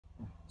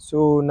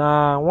So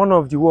now one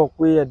of the work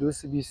where the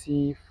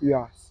OCBC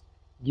viewers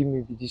give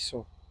me be this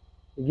one.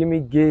 They give me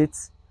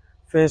gates,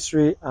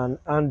 fencery and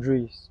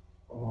handrails.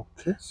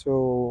 Okay.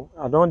 So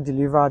I don't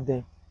deliver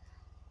them.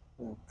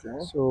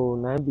 Okay. So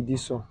now be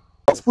this one.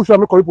 Let's push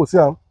am make people see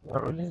am. Na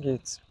rolling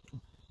gate.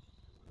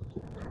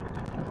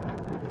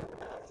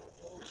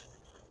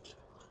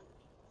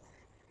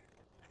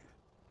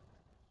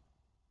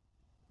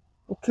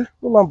 Okay,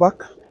 roll am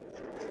back.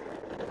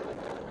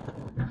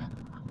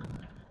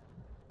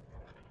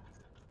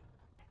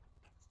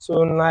 So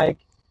like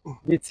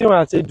the thing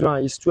I take do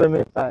is 2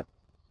 mm pipe.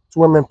 2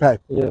 mm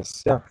pipe.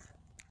 Yes, yeah.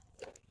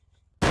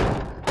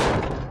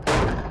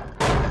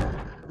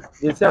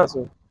 The thing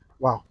so.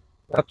 Wow.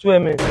 Na 2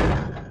 mm.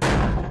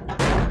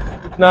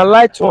 If na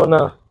light one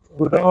now,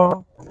 we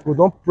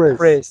don't press.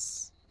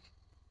 press.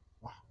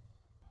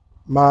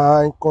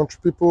 My country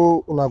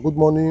people, una good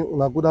morning,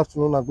 una good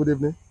afternoon, una good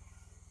evening.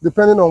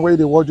 Depending on where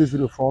you watch this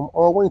video from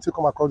or when you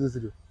come across this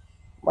video.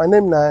 My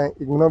name is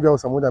Igminobia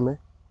Osamudame,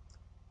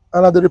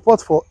 and I'm the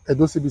report for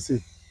Edo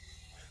CBC.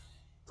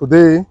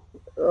 Today,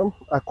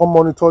 I come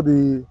monitor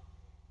the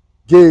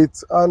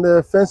gate and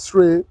the fence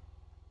ray,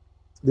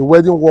 the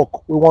wedding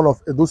work with one of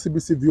Edo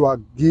CBC viewer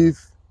give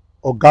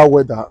Oga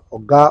Weather,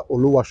 Oga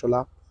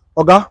Oluwashola.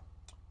 Oga,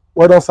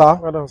 well done, sir.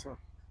 Well done, sir.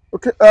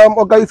 Okay,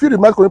 Oga, if you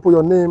remind me for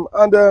your name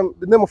and the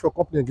name of your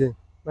company again.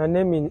 My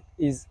name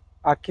is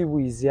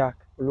Akibu Isiaq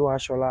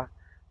Oluwashola.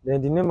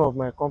 Then the name of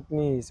my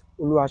company is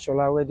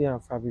Oluwashola Welding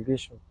and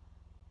Fabrication.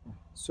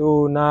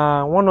 So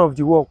now one of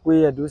the work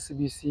where the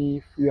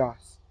OCBC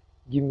viewers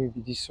give me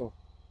be this one.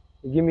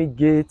 They give me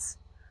gates,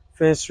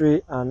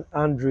 fencery and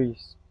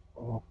handrails.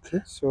 Okay.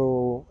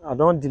 So I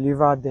don't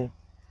deliver them.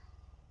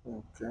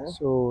 Okay.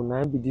 So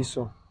now be this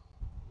one.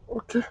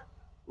 Okay.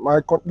 My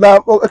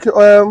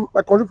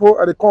country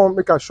people they come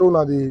make a show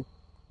now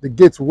the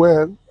gate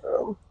well.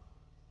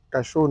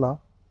 I show now.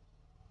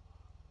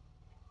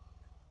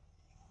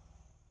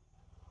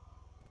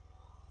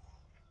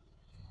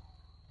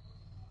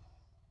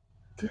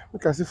 Okay,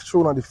 make I see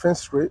show now the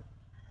fence rate.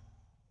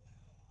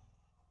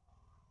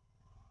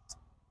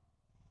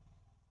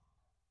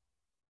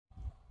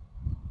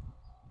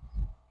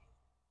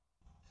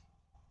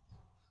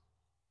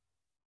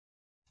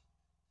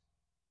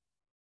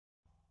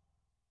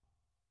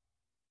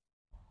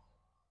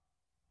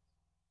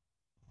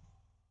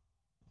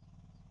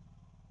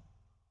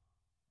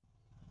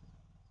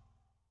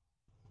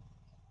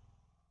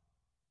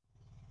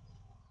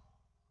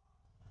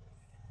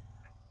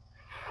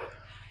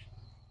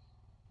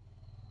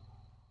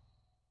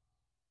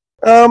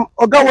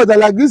 Oga Weather,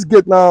 like this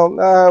gate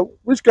now,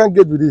 which kind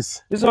gate with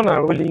this? This one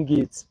are rolling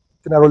gates.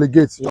 Can I roll the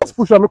gate? Yes. Just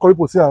push am make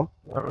people see am.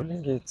 Na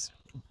rolling gates.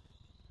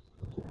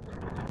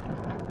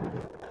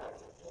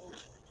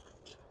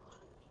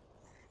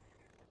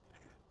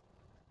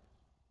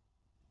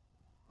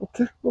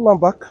 Okay, roll am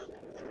back.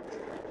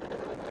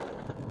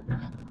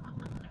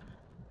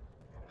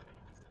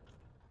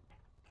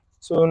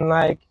 So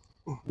like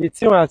the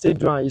thing I take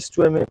do is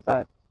 2 mm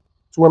pipe.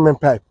 2 mm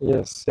pipe.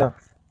 Yes, yeah.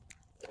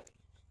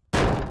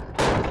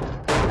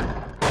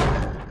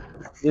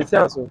 The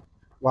thing so.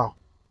 Wow.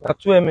 Na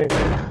 2 mm.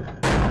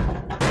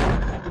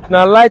 If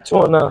na light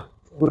one now,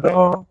 we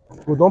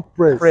don't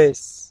press.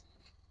 press.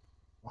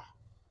 Wow.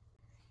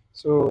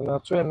 So na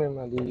 2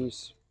 mm I dey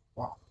use.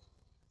 Wow.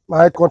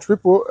 My country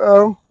people,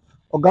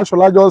 Oga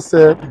Shola just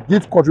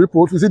give country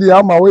people. If you see the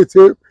hammer wey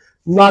take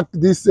knock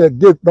this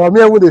gate, now me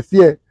even dey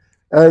fear.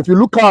 If you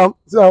look am,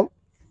 see am,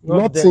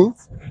 nothing,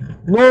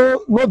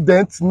 no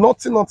dent,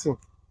 nothing.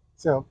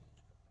 See am.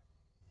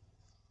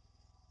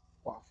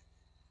 Wow.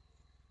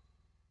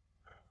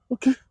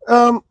 Okay.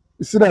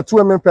 You see that 2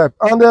 mm pipe,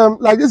 and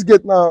like this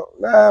gate now,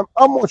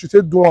 how much you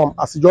take do am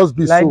as it just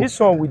be like so? This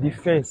one with the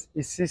fence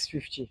is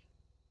 650.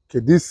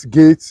 Okay, this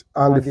gate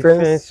and the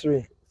fence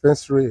ray.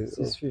 Fence ray.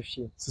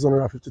 650.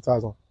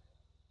 650,000.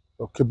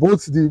 Okay,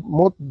 both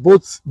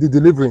the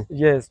delivery.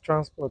 Yes,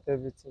 transport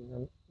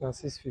everything. Na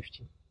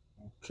 650.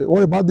 Okay,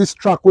 what about this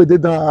track where they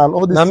done and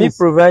all these Now me things?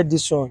 provide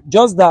this one.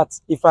 Just that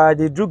if I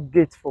dey do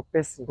gate for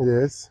person.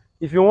 Yes.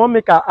 If you want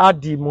make I add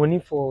the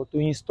money to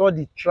install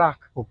the track.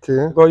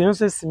 Okay. Because you know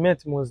say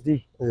cement must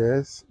dey.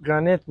 Yes.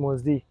 Granite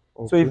must dey.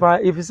 Okay. So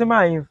if you say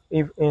my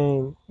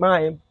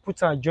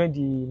put and join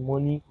the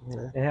money,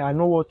 yeah. I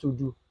know what to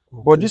do.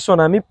 Okay. But this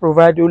one I me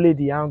provide only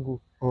the angle.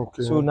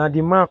 Okay. So now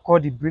the man call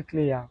the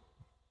bricklayer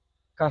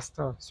cast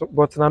am. So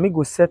but now me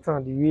go set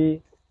am the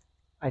way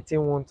I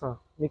think want am,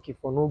 make it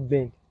for no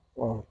bend.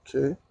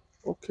 Okay.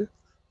 Okay.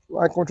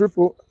 My country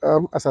people,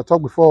 as I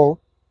talked before,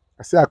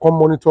 I say I come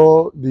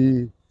monitor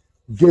the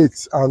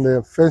gates and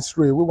the fence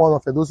ray. We one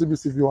of those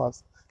CBC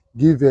viewers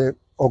give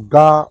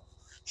Oga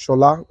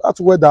Shola.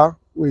 That's Weather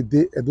we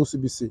dey Edo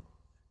CBC.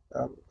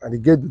 And the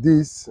gate with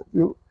this,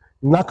 you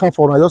knock am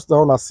for just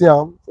down and see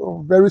am.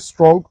 So very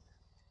strong.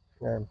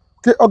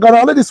 Okay, Oga,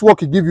 now let this work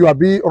he give you. I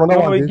be another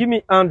one. No, give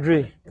me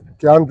Andre.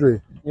 Okay,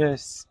 Andre.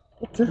 Yes.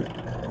 Okay.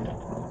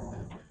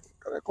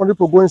 Can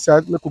people go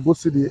inside? Make we go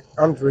see the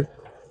Andre.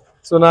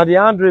 So now the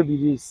Andre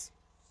be this.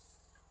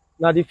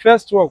 Now the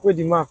first work where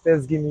the man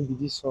first give me be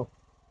this one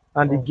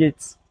and the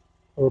gate.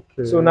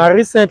 Okay. So now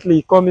recently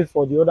he called me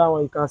for the other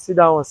one. You can see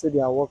that one, say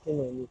they are working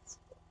on it.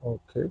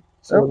 Okay.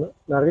 So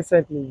now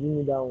recently he give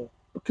me that one.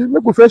 Okay,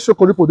 make we first show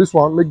correct for this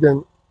one, make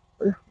them.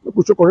 Make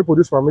we show correct for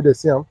this one, make them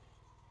see them.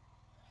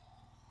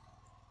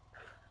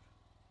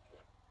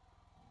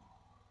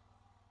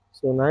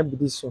 So now be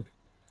this one.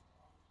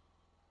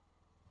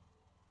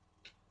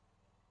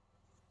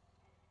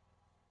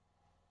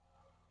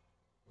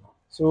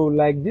 So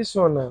like this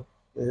one now.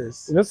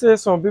 Yes. You know, say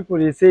some people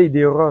they say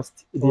they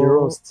rust, they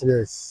rust.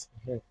 Yes.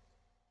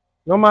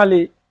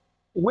 Normally,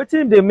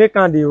 wetin dey make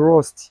am dey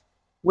rust,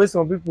 wey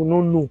some people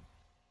no know.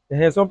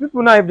 Some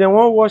people now, if they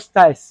wan wash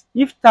tiles,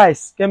 if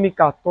tiles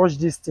chemical touch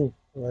this thing,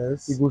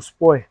 Yes. e go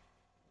spoil.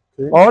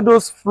 Okay. All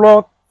those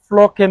floor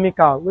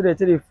chemical wey dey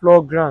take dey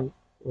floor ground,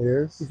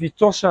 Yes. if you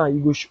touch am,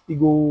 e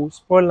go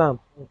spoil am.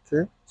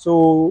 Okay.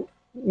 So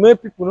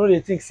make people no dey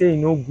think say e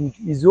no good,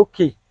 it's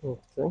okay.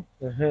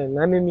 Okay.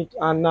 Na make me,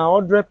 and na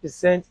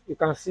 100%, you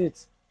can see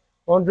it,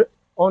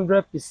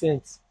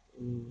 100%.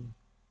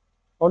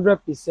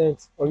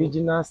 100%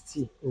 original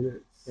steel.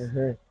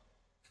 Yes.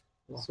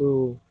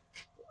 So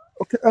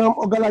Okay.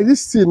 Okay, like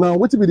this steel now,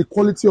 what will be the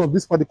quality of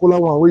this particular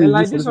one? Where you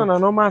like use this for one, a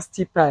normal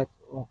steel pipe.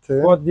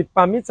 Okay. But the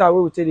per meter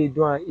wey we take dey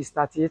do am is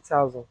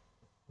 38,000.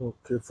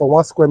 Okay. For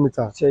 1 square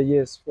meter.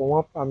 Yes, for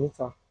 1 per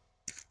meter.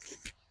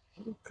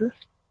 Okay.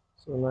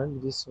 So now be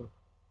this one.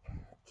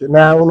 Okay.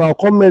 Now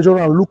come measure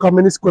and look how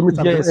many square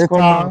meters Yes, enter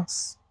come out.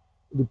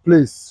 the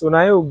place. So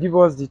now it will give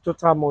us the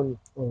total money.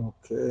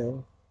 Okay.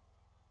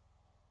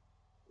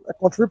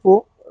 Like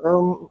triple.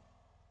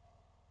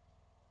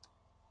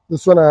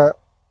 This one I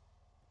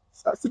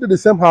still the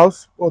same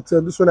house, but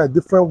this one a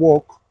different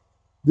work.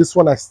 This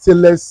one a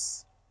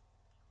stainless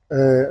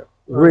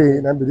ray,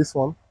 and be this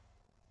one.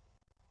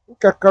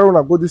 Okay, carry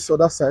on go this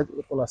other side.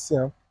 We're gonna see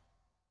him.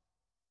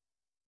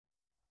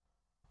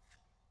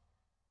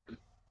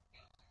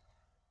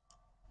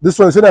 This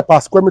one is in a per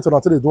square meter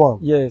until they do one.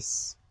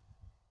 Yes.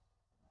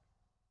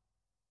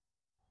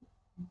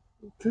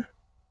 Okay.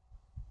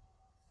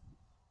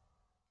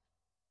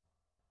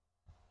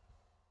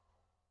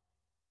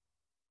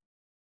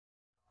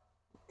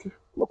 Okay.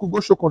 We could go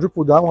show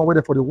contribute that one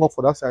waiting for the work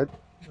for that side.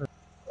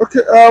 Okay.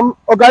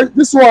 Okay.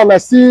 This one I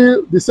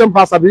see the same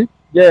house, Abi.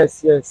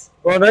 Yes, yes.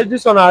 But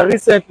this one I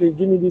recently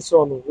give me this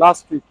one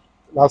last week.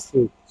 Last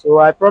week. So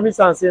I promise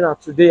am say na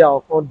today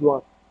I'll come do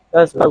am.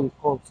 That's why we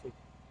come to.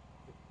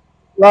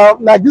 Now,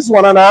 like this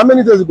one, and how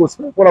many days you go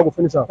spend before I go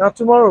finish am? Now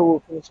tomorrow we'll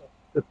finish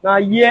am. Now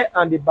here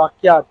and the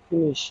backyard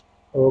finish.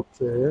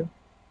 Okay.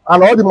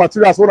 And all the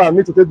materials what I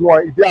need to take do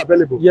one, is they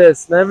available?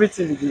 Yes, now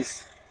everything is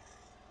this.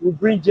 We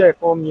bring jet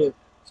come here.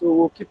 So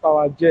we'll keep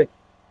our jet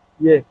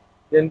here.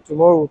 Then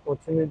tomorrow we'll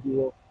continue the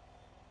work.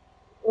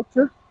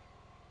 Okay.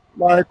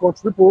 My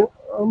country people,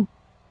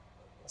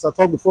 as I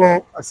talked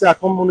before, I say I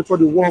come monitor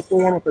the work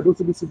for one of the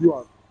CBCB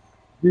and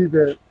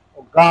give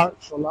Oga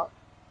Shola.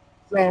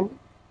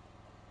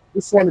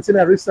 This one is in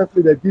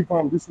recently they give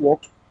him this work.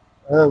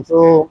 And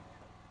so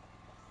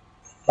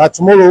by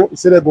tomorrow, he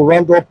said they go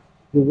round up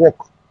the work.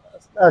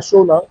 I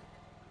show now.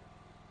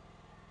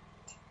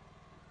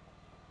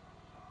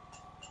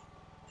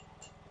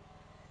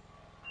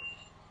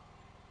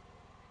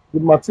 The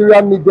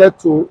material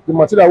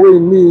we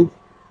need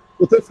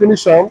to take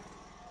finish them,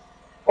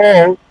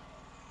 all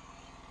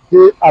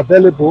they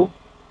available.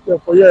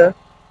 Therefore, yeah.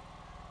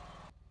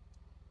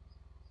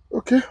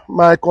 Okay,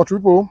 my country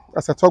people,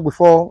 as I talked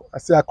before, I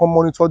say I come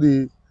monitor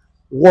the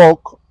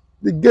work,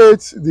 the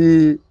gate,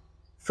 the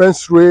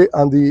fence ray,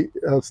 and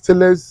the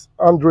stainless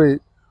handrail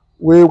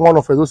where one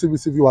of those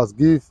CBC viewers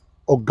give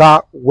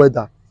Oga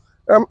weather.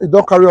 It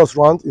don't carry us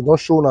round, it don't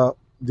show now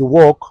the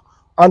work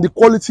and the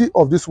quality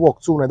of this work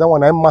too. Now that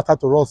one I matter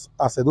to us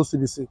as a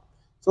CBC.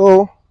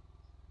 So,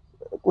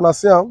 kuna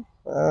see am.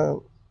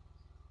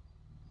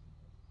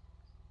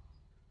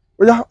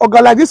 Yeah,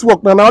 Oga like this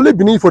work now only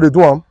beneath for the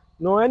do am.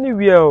 No,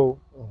 anywhere.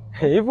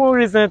 Even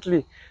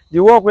recently, the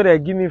work where they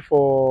give me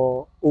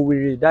for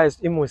Owerri, that is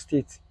Imo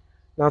State,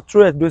 now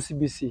through Edo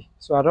CBC.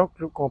 So I don't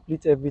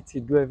complete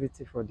everything, do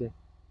everything for them.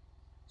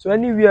 So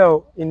anywhere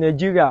in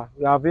Nigeria,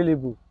 we are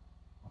available.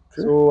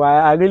 Okay. So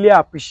I really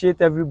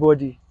appreciate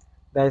everybody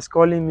that is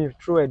calling me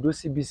through Edo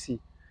CBC.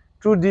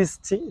 Through this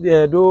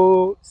the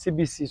Edo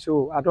CBC,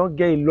 so I don't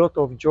get a lot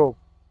of job.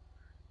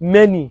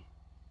 Many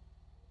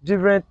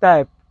different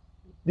type,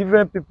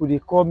 different people they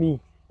call me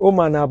home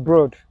and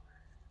abroad.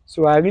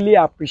 So I really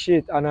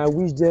appreciate and I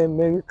wish them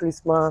Merry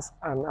Christmas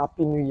and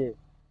Happy New Year.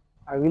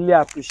 I really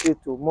appreciate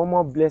you.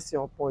 More blessing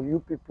upon you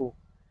people.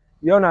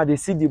 You know they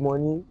see the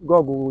money,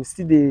 God will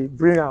still they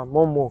bring am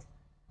more.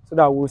 So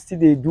that we'll still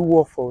they do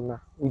work for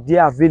now. We dey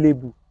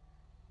available.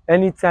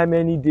 Anytime,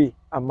 any day,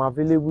 I'm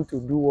available to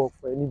do work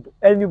for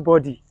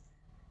anybody.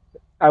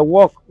 I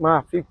work,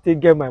 man, take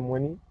get my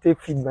money, take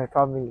feed my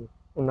family.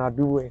 Una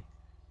do well.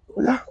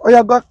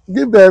 Yeah,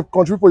 give the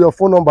country for your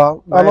phone number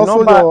and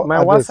also your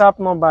my address. WhatsApp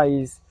number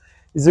is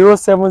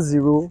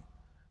 070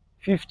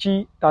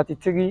 50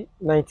 33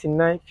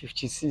 99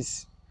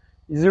 56.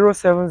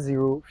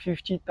 070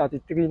 50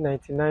 33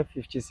 99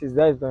 56.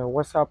 That is my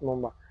WhatsApp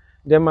number.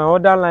 Then my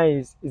other line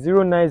is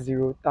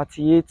 090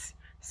 38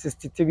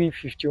 63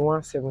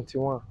 51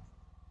 71.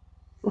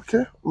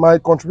 Okay, my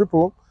country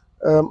people,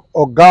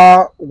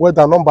 Oga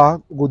weather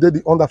number go dey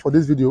the under for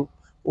this video,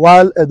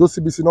 while Edo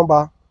CBC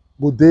number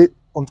go dey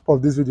on top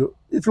of this video.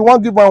 If you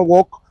want give am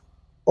work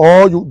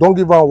or you don't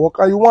give am work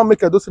and you want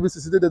make Edo CBC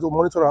sit there to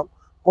monitor am,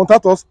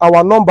 contact us.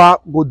 Our number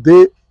go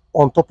dey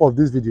on top of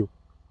this video.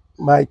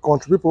 My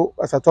country people,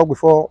 as I talked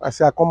before, I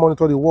say I come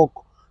monitor the work,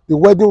 the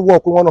wedding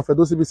work wey one of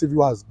Edo CBC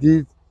viewers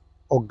give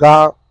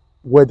Oga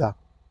weather.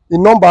 The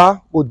number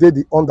go dey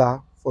the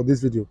under for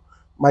this video.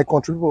 My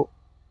country people,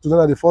 today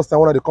na the first time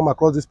when I come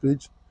across this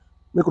page,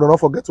 make una not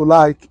forget to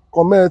like,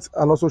 comment,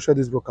 and also share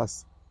this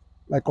broadcast.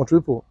 My country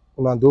people,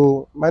 una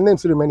do. My name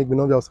still remain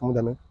Igbenobia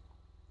Osamudame,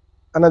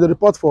 and I dey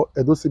report for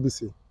Edo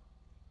CBC.